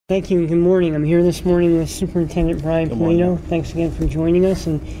Thank you and good morning. I'm here this morning with Superintendent Brian Polito. Thanks again for joining us.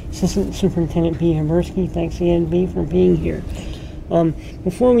 And Assistant Superintendent Bea Habursky. Thanks again, Bea, for being here.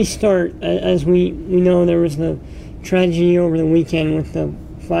 Before we start, as we know, there was the tragedy over the weekend with the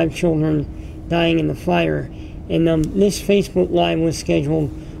 5 children dying in the fire. And this Facebook Live was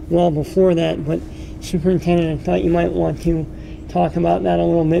scheduled well before that, but Superintendent, I thought you might want to talk about that a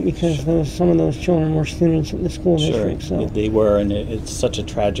little bit because some of those children were students at the school district. Sure, they were, and it's such a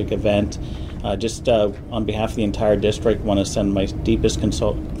tragic event. On behalf of the entire district, I want to send my deepest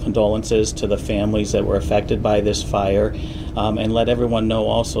condolences to the families that were affected by this fire, and let everyone know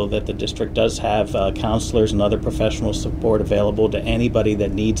also that the district does have counselors and other professional support available to anybody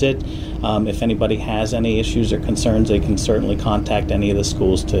that needs it. If anybody has any issues or concerns, they can certainly contact any of the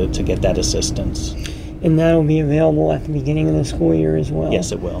schools to get that assistance. And that will be available at the beginning of the school year as well?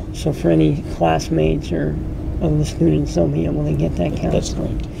 Yes, it will. So for any classmates or of the students, they'll be able to get that counseling. That's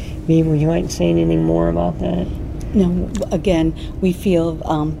correct. Bea, would you like to say anything more about that? No, again, we feel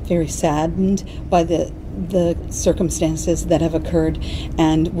very saddened by the circumstances that have occurred,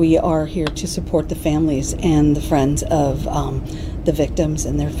 and we are here to support the families and the friends of the victims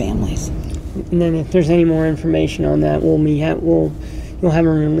and their families. And then if there's any more information on that, we'll have a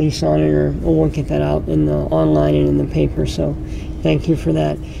release on it, or we'll get that out in the online and in the paper. So thank you for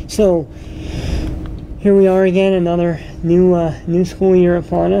that. So here we are again, another new school year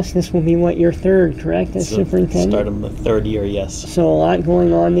upon us. This will be your third, correct, as superintendent? Start of the third year, yes. So a lot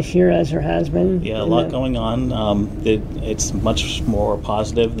going on this year, as there has been. Yeah, a lot going on. It's much more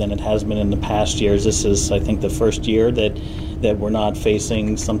positive than it has been in the past years. This is, I think, the first year that we're not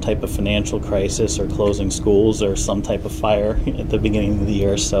facing some type of financial crisis or closing schools or some type of fire at the beginning of the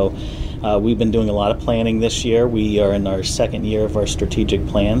year. So we've been doing a lot of planning this year. We are in our second year of our strategic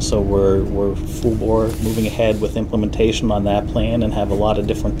plan, so we're full bore moving ahead with implementation on that plan and have a lot of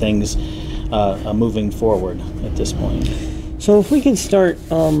different things moving forward at this point. So if we could start,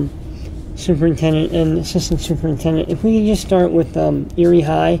 Superintendent and Assistant Superintendent, if we could just start with Erie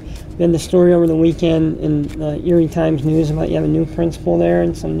High. We had the story over the weekend in the Erie Times News about you have a new principal there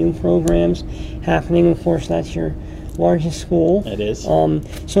and some new programs happening. Of course, that's your largest school. It is.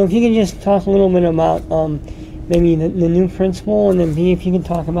 So if you could just talk a little bit about maybe the new principal, and then Bea, if you can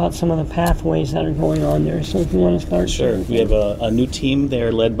talk about some of the pathways that are going on there. So if you want to start. Sure. We have a new team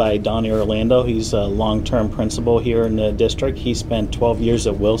there led by Donnie Orlando. He's a long-term principal here in the district. He spent 12 years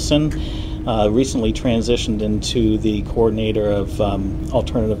at Wilson, recently transitioned into the coordinator of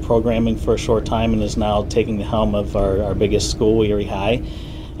alternative programming for a short time, and is now taking the helm of our biggest school, Erie High.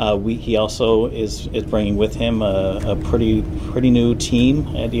 He also is bringing with him a pretty new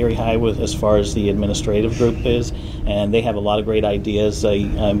team at Erie High as far as the administrative group is, and they have a lot of great ideas.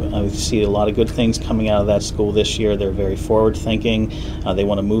 I see a lot of good things coming out of that school this year. They're very forward-thinking. They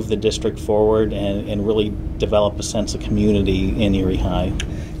want to move the district forward and really develop a sense of community in Erie High.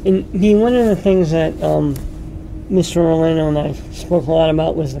 And Bea, one of the things that Mr. Orlando and I spoke a lot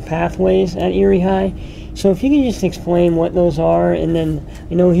about was the pathways at Erie High. So if you can just explain what those are, and then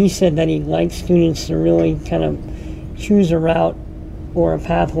I know he said that he'd like students to really kind of choose a route or a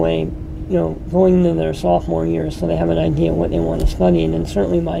pathway, going into their sophomore year so they have an idea of what they want to study, and then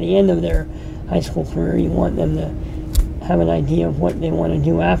certainly by the end of their high school career you want them to have an idea of what they want to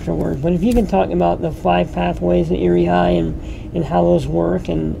do afterward. But if you can talk about the 5 pathways at Erie High and how those work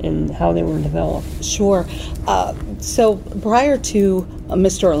and how they were developed. Sure. So prior to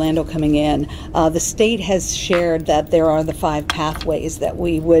Mr. Orlando coming in, the state has shared that there are the 5 pathways that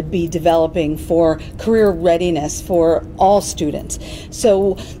we would be developing for career readiness for all students.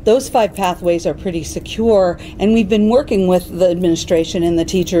 So those 5 pathways are pretty secure, and we've been working with the administration and the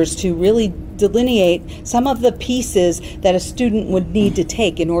teachers to really delineate some of the pieces that a student would need to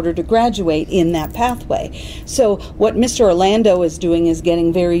take in order to graduate in that pathway. So what Mr. Orlando is doing is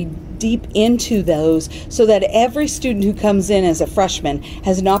getting very deep into those so that every student who comes in as a freshman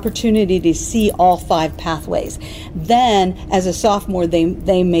has an opportunity to see all 5 pathways. Then, as a sophomore,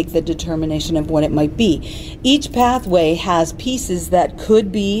 they make the determination of what it might be. Each pathway has pieces that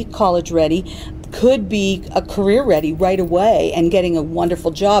could be college ready, could be a career ready right away and getting a wonderful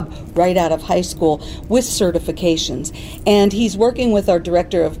job right out of high school with certifications. And he's working with our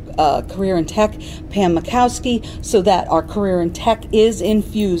director of career and tech, Pam Makowski, so that our career and tech is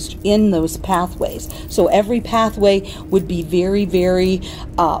infused in those pathways. So every pathway would be very, very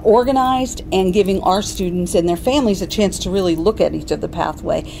organized, and giving our students and their families a chance to really look at each of the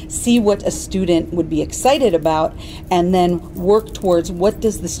pathway, see what a student would be excited about, and then work towards what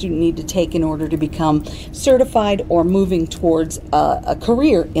does the student need to take in order to become certified or moving towards a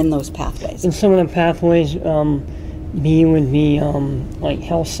career in those pathways. And some of the pathways B would be like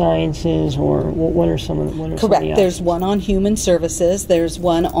health sciences, or what are some of the Correct. There's one on human services. There's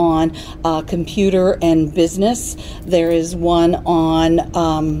one on computer and business. There is one on,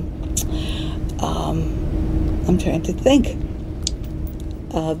 I'm trying to think,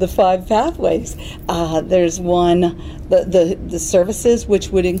 the 5 pathways. There's one, the services, which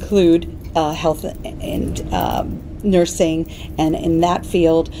would include health and nursing, and in that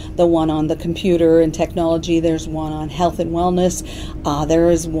field, the one on the computer and technology. There's one on health and wellness. There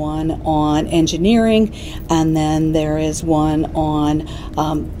is one on engineering, and then there is one on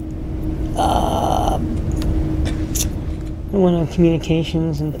one on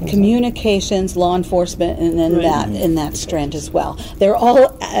communications and things communications, law enforcement, and then that in that strand as well. They're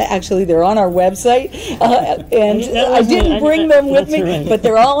all actually they're on our website, and I didn't bring them with me, right. but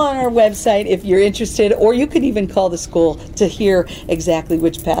they're all on our website if you're interested, or you can even call the school to hear exactly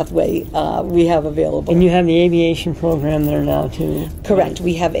which pathway we have available. And you have the aviation program there now too. Correct.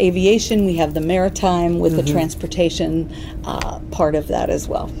 We have aviation, we have the maritime with the transportation part of that as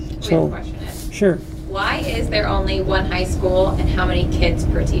well. So, We have a question, Ed. sure. Why is there only one high school and how many kids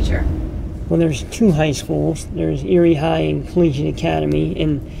per teacher? Well, there's 2 high schools. There's Erie High and Collegiate Academy,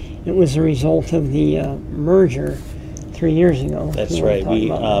 and it was a result of the merger 3 years ago. That's right. We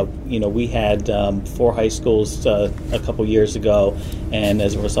had 4 high schools a couple years ago, and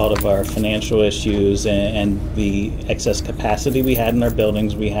as a result of our financial issues and the excess capacity we had in our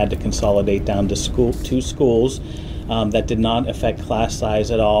buildings, we had to consolidate down to 2 schools. That did not affect class size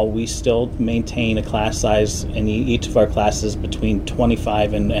at all. We still maintain a class size in each of our classes between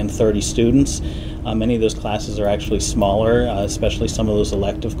 25 and 30 students. Many of those classes are actually smaller, especially some of those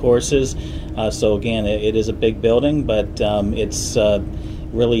elective courses. So again, it is a big building, but it's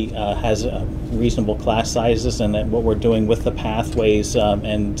really has reasonable class sizes, and what we're doing with the pathways,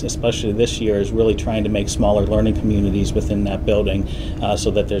 and especially this year, is really trying to make smaller learning communities within that building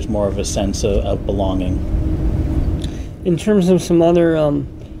so that there's more of a sense of belonging. In terms of some other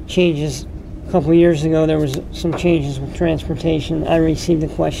changes, a couple of years ago there was some changes with transportation. I received a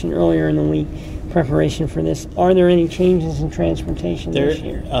question earlier in the week, preparation for this. Are there any changes in transportation this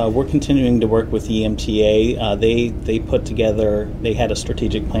year? We're continuing to work with the EMTA. They put together, they had a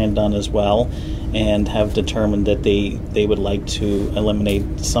strategic plan done as well, and have determined that they would like to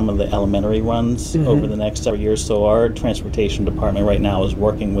eliminate some of the elementary runs over the next several years. So our transportation department right now is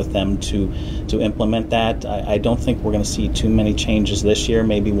working with them to implement that. I don't think we're going to see too many changes this year,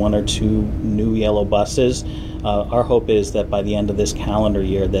 maybe 1 or 2 new yellow buses. Our hope is that by the end of this calendar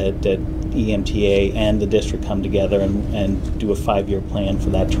year that EMTA and the district come together and do a 5-year plan for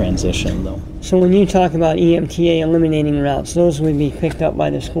that transition, though. So when you talk about EMTA eliminating routes, those would be picked up by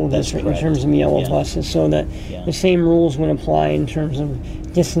the school district in terms of yellow buses, so that the same rules would apply in terms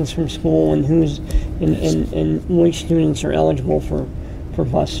of distance from school and who's and which students are eligible for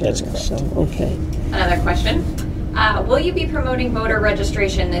bus service. That's correct. So, okay. Another question. Will you be promoting voter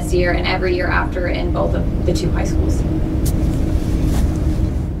registration this year and every year after in both of the 2 high schools?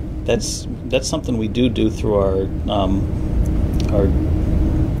 That's something we do through our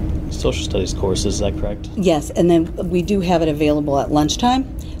social studies courses. Is that correct? Yes, and then we do have it available at lunchtime.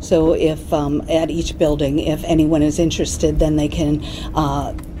 So if at each building, if anyone is interested, then they can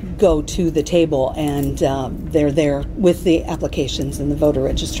go to the table, and they're there with the applications and the voter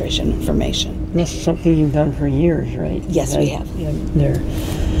registration information. That's something you've done for years, right? Yes, we have. Yeah, there.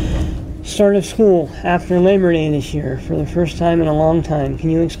 Start of school after Labor Day this year for the first time in a long time. Can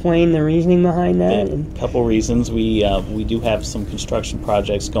you explain the reasoning behind that? A couple reasons. We do have some construction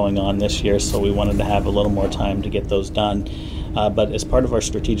projects going on this year, so we wanted to have a little more time to get those done. But as part of our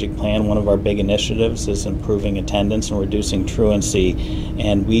strategic plan, one of our big initiatives is improving attendance and reducing truancy.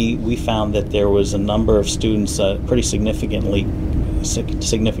 And we found that there was a number of students, pretty significant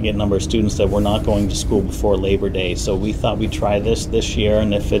number of students that were not going to school before Labor Day. So we thought we'd try this year,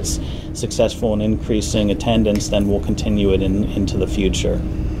 and if it's successful in increasing attendance, then we'll continue it into the future.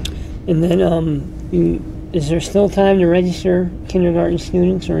 And then is there still time to register kindergarten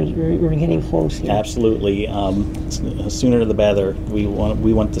students, or we're getting close here? Absolutely. Sooner the better. We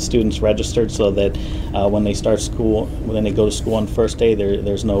want the students registered so that when they start school, when they go to school on first day,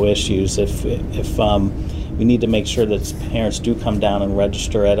 there's no issues. If we need to make sure that parents do come down and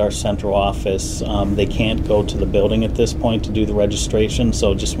register at our central office. They can't go to the building at this point to do the registration,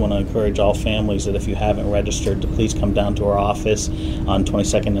 so just want to encourage all families that if you haven't registered, to please come down to our office on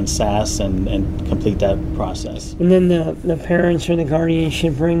 22nd and Sass and complete that process. And then the parents or the guardians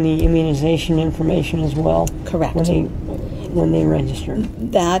should bring the immunization information as well. Correct. When they register.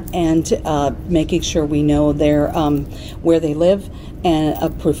 That, and making sure we know where they live, and a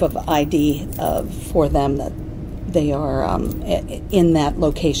proof of ID for them that they are in that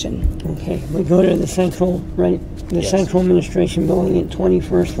location. Okay, we go to the central, right? The Yes. central administration building at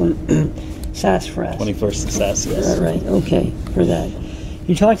 21st and Sassafras. 21st and Sass, yes. Right. Okay, for that.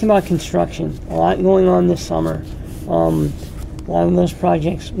 You talked about construction. A lot going on this summer. A lot of those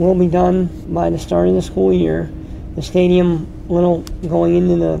projects will be done by the start of the school year. The stadium, little going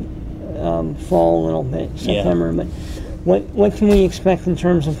into the fall a little bit, September. Yeah. But what can we expect in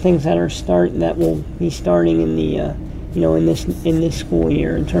terms of things that will be starting in the in this school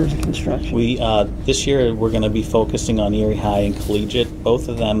year in terms of construction? We this year we're going to be focusing on Erie High and Collegiate. Both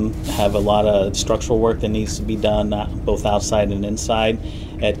of them have a lot of structural work that needs to be done, both outside and inside.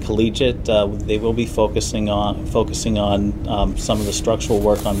 At Collegiate, they will be focusing on some of the structural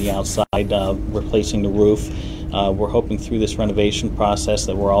work on the outside, replacing the roof. We're hoping through this renovation process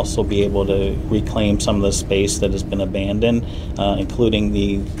that we'll also be able to reclaim some of the space that has been abandoned, including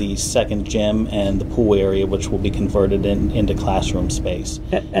the second gym and the pool area, which will be converted into classroom space.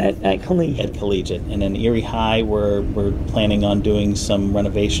 At Collegiate. At Collegiate. And then Erie High, we're planning on doing some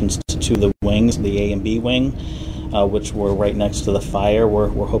renovations to the wings, the A and B wing, which were right next to the fire.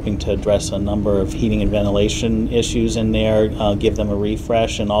 We're hoping to address a number of heating and ventilation issues in there, give them a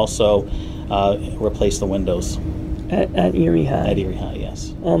refresh, and also replace the windows. At Erie High. At Erie High,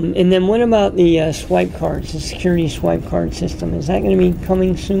 yes. And then what about the swipe cards, the security swipe card system? Is that going to be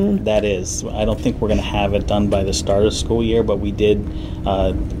coming soon? That is. I don't think we're going to have it done by the start of the school year, but we did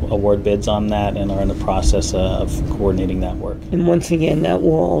award bids on that and are in the process of coordinating that work. And once again, that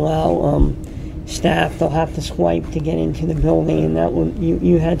will allow staff, they'll have to swipe to get into the building, and that will,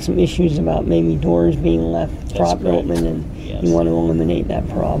 you had some issues about maybe doors being left propped open, and yes. You want to eliminate that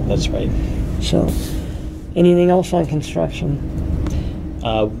problem. That's right. So, anything else on construction?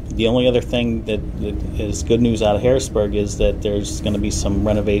 The only other thing that is good news out of Harrisburg is that there's going to be some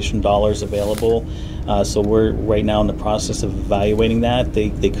renovation dollars available. So we're right now in the process of evaluating that.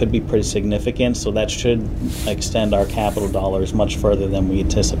 They could be pretty significant, so that should extend our capital dollars much further than we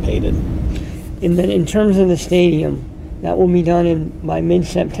anticipated. And then in terms of the stadium, that will be done by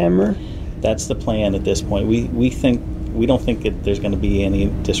mid-September? That's the plan at this point. We don't think there's going to be any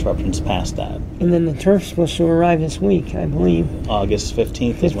disruptions past that. And then the turf's supposed to arrive this week, I believe. August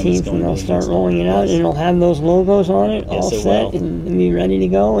 15th is when it's going and they'll to be start installed. rolling it out, and it'll have those logos on it, Yes, all it set, will. and be ready to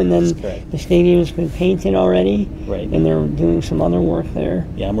go. And then the stadium's been painted already, right? And they're doing some other work there.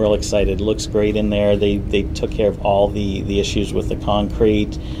 Yeah, I'm real excited. It looks great in there. They took care of all the issues with the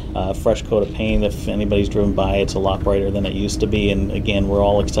concrete, fresh coat of paint. If anybody's driven by, it's a lot brighter than it used to be. And again, we're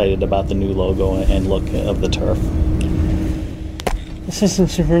all excited about the new logo and look of the turf. Assistant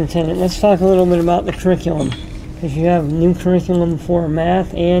Superintendent, let's talk a little bit about the curriculum, because you have new curriculum for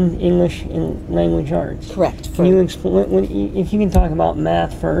math and English and language arts. Correct. Can you explain, if you can talk about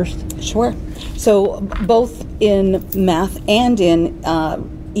math first? Sure. So both in math and in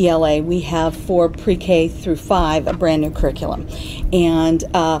ELA, we have for pre-K through 5 a brand new curriculum. And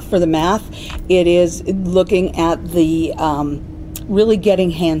for the math, it is looking at the really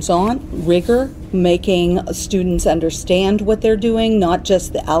getting hands-on, rigor, making students understand what they're doing, not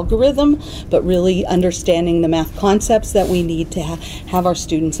just the algorithm, but really understanding the math concepts that we need to have our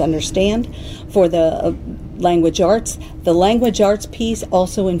students understand. For the language arts, the language arts piece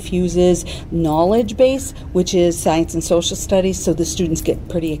also infuses knowledge base, which is science and social studies, so the students get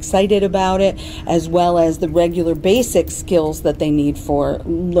pretty excited about it, as well as the regular basic skills that they need for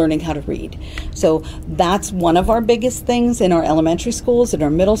learning how to read. So that's one of our biggest things in our elementary schools. In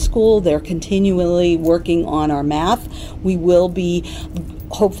our middle school, they're continually working on our math. We will be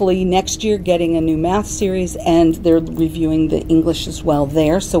hopefully next year getting a new math series, and they're reviewing the English as well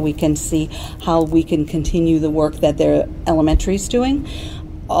there, so we can see how we can continue the work that their elementary is doing.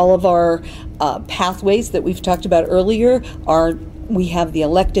 All of our pathways that we've talked about earlier we have the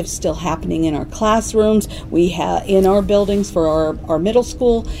electives still happening in our classrooms, we have in our buildings for our middle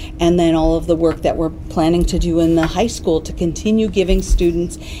school, and then all of the work that we're planning to do in the high school to continue giving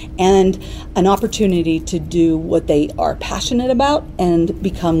students and an opportunity to do what they are passionate about and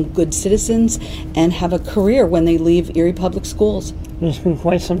become good citizens and have a career when they leave Erie Public Schools. It's been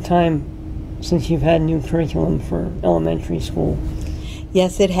quite some time since you've had new curriculum for elementary school.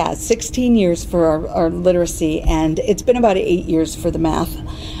 Yes, it has. 16 years for our literacy, and it's been about 8 years for the math.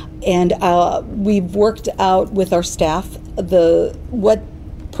 And we've worked out with our staff what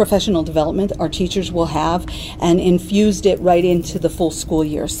professional development our teachers will have, and infused it right into the full school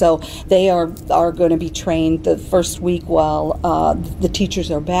year. So they are going to be trained the first week while the teachers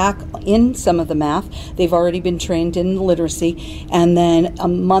are back in some of the math. They've already been trained in literacy, and then a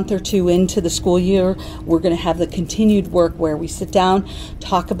month or two into the school year, we're going to have the continued work where we sit down,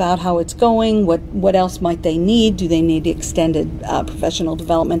 talk about how it's going, what else might they need, do they need extended professional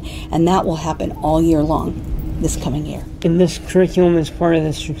development, and that will happen all year long this coming year. And this curriculum is part of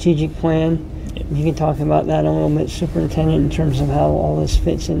the strategic plan. You can talk about that a little bit, Superintendent, in terms of how all this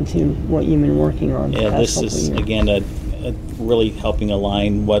fits into what you've been working on. Yeah, this is, again, really helping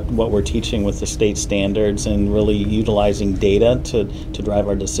align what we're teaching with the state standards and really utilizing data to drive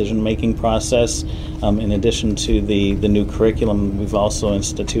our decision-making process. In addition to the new curriculum, we've also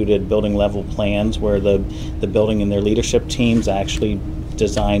instituted building-level plans where the building and their leadership teams actually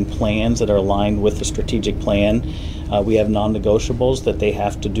design plans that are aligned with the strategic plan. We have non-negotiables that they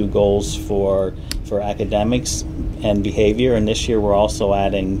have to do goals for academics and behavior, and this year we're also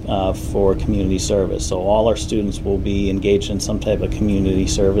adding for community service. So all our students will be engaged in some type of community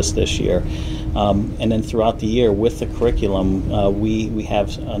service this year. And then throughout the year with the curriculum, we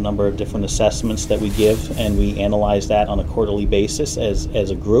have a number of different assessments that we give, and we analyze that on a quarterly basis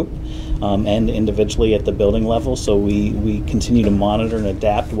as a group and individually at the building level. So we continue to monitor and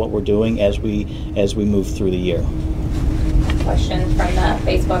adapt what we're doing as we move through the year. Question from the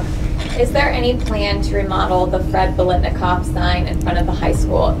Facebook. Is there any plan to remodel the Fred Bolitnikoff sign in front of the high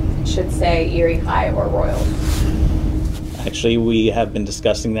school? It should say Erie High or Royal. Actually, we have been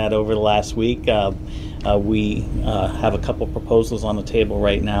discussing that over the last week. We have a couple proposals on the table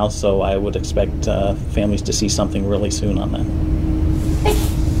right now, so I would expect families to see something really soon on that.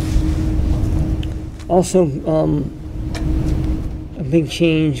 Also, a big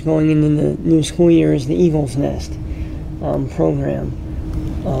change going into the new school year is the Eagle's Nest program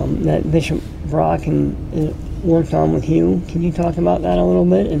that Bishop Brock worked on with you. Can you talk about that a little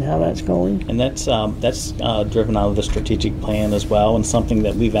bit and how that's going? And that's driven out of the strategic plan as well, and something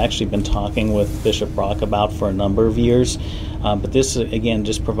that we've actually been talking with Bishop Brock about for a number of years. But this, again,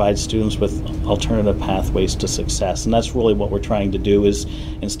 just provides students with alternative pathways to success. And that's really what we're trying to do is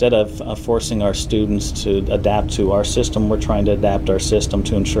instead of forcing our students to adapt to our system, we're trying to adapt our system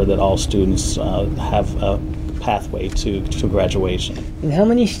to ensure that all students have a pathway to graduation. And how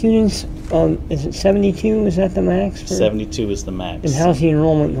many students, is it 72? Is that the max? 72 is the max. And how's the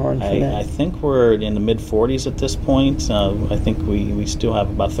enrollment going for that? I think we're in the mid-40s at this point. I think we still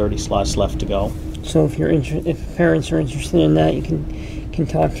have about 30 slots left to go. So if parents are interested in that, you can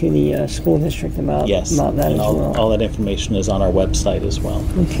talk to the school district about that as well. All that information is on our website as well.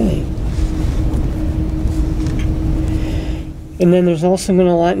 Okay. And then there's also been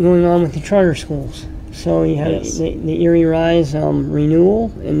a lot going on with the charter schools. So you have the Erie Rise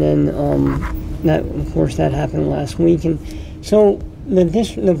renewal, and then that, of course, that happened last week. And so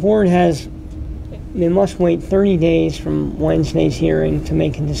the board they must wait 30 days from Wednesday's hearing to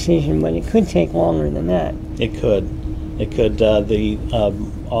make a decision, but it could take longer than that. It could.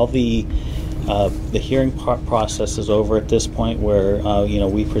 The hearing process is over at this point, where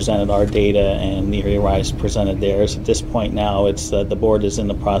we presented our data and the Erie Rise presented theirs. At this point now, it's the board is in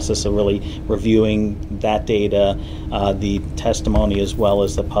the process of really reviewing that data, the testimony as well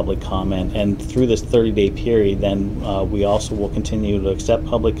as the public comment. And through this 30-day period, then we also will continue to accept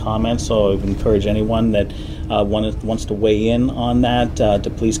public comments. So I would encourage anyone that wants to weigh in on that to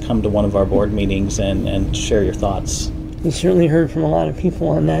please come to one of our board meetings and share your thoughts. We certainly heard from a lot of people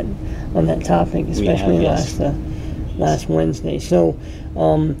on that topic, especially last Wednesday. So,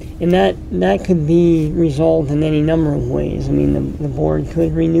 and that could be resolved in any number of ways. I mean, the board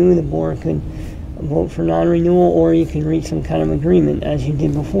could renew, the board could vote for non-renewal, or you could reach some kind of agreement as you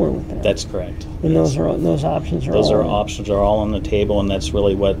did before with that. That's correct. And those options are options are all on the table, and that's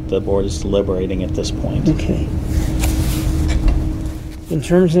really what the board is deliberating at this point. Okay. In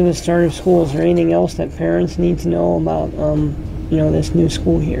terms of the start of school, is there anything else that parents need to know about this new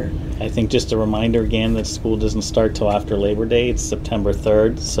school year? I think just a reminder again that school doesn't start till after Labor Day. It's September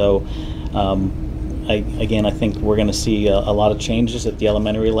 3rd. So I think we're going to see a lot of changes at the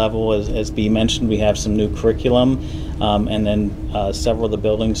elementary level. As Bea mentioned, we have some new curriculum, and then several of the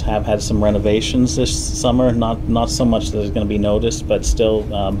buildings have had some renovations this summer. Not so much that is going to be noticed, but still,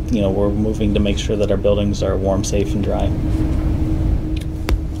 we're moving to make sure that our buildings are warm, safe, and dry.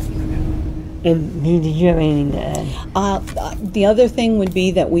 And Bea, did you have anything to add? The other thing would be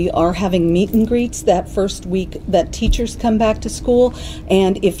that we are having meet and greets that first week that teachers come back to school.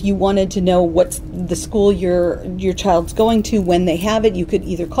 And if you wanted to know what's the school your child's going to when they have it, you could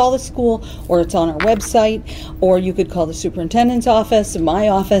either call the school, or it's on our website, or you could call the superintendent's office, my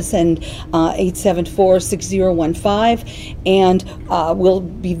office, and 874-6015, and we'll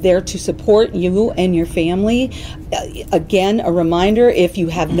be there to support you and your family. Again, a reminder, if you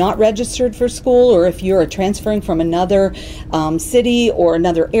have not registered for school, or if you're transferring from another city or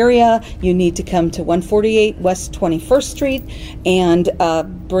another area, you need to come to 148 West 21st Street and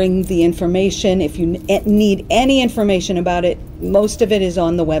bring the information. If you need any information about it, most of it is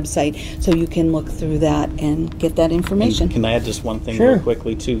on the website, so you can look through that and get that information. Can I add just one thing Sure. real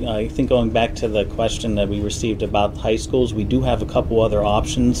quickly, too? I think going back to the question that we received about high schools, we do have a couple other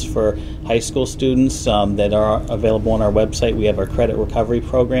options for high school students that are available on our website. We have our credit recovery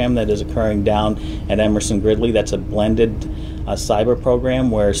program that is occurring down at Emerson Gridley. That's a blended cyber program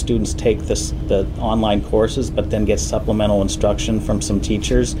where students take the online courses but then get supplemental instruction from some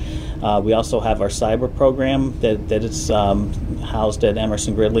teachers. We also have our cyber program that is housed at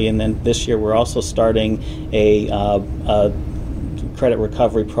Emerson Gridley, and then this year we're also starting a credit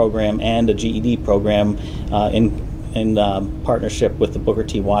recovery program and a GED program in partnership with the Booker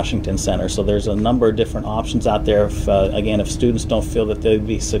T. Washington Center. So there's a number of different options out there. If students don't feel that they'd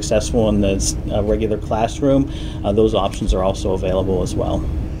be successful in the regular classroom, those options are also available as well.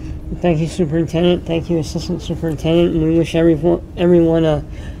 Thank you, Superintendent. Thank you, Assistant Superintendent. And we wish everyone a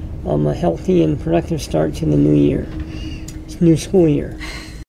healthy and productive start to the new year, new school year.